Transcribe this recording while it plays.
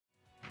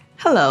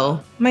Hello,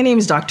 my name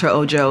is Dr.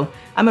 Ojo.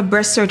 I'm a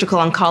breast surgical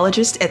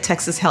oncologist at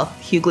Texas Health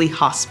Huguley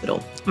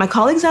Hospital. My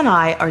colleagues and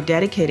I are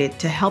dedicated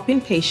to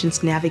helping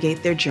patients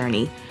navigate their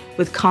journey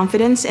with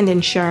confidence and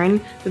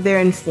ensuring that they're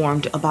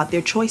informed about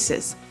their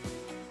choices.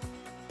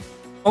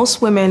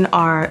 Most women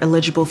are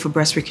eligible for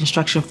breast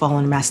reconstruction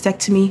following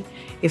mastectomy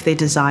if they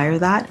desire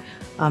that.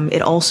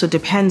 It also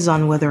depends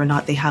on whether or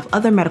not they have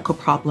other medical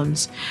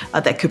problems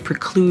that could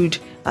preclude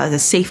the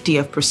safety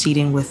of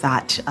proceeding with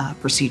that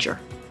procedure.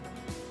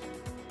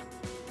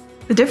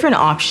 The different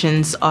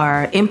options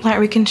are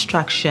implant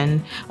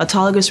reconstruction,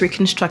 autologous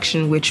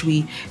reconstruction, which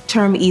we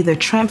term either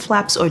tramp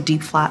flaps or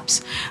deep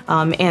flaps.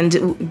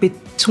 And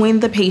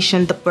between the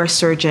patient, the breast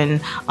surgeon,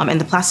 and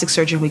the plastic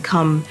surgeon, we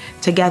come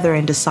together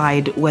and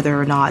decide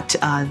whether or not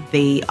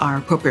they are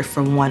appropriate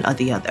for one or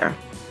the other.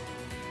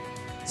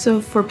 So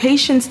for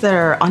patients that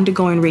are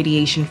undergoing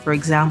radiation, for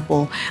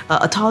example,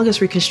 autologous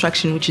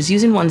reconstruction, which is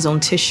using one's own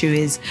tissue,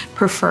 is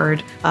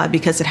preferred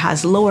because it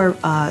has lower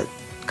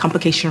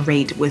complication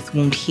rate with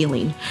wound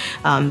healing,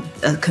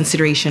 a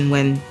consideration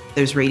when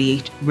there's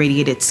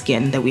radiated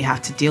skin that we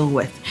have to deal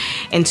with.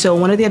 And so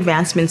one of the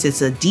advancements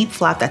is a deep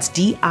flap, that's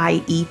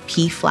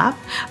DIEP flap,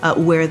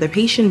 where the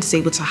patient is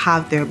able to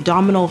have their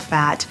abdominal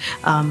fat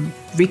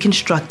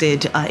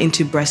reconstructed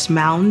into breast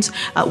mounds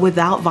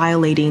without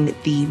violating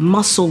the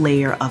muscle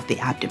layer of the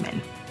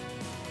abdomen.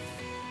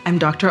 I'm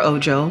Dr.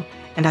 Ojo,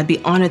 and I'd be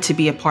honored to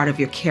be a part of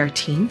your care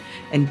team.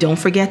 And don't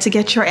forget to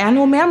get your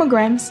annual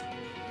mammograms.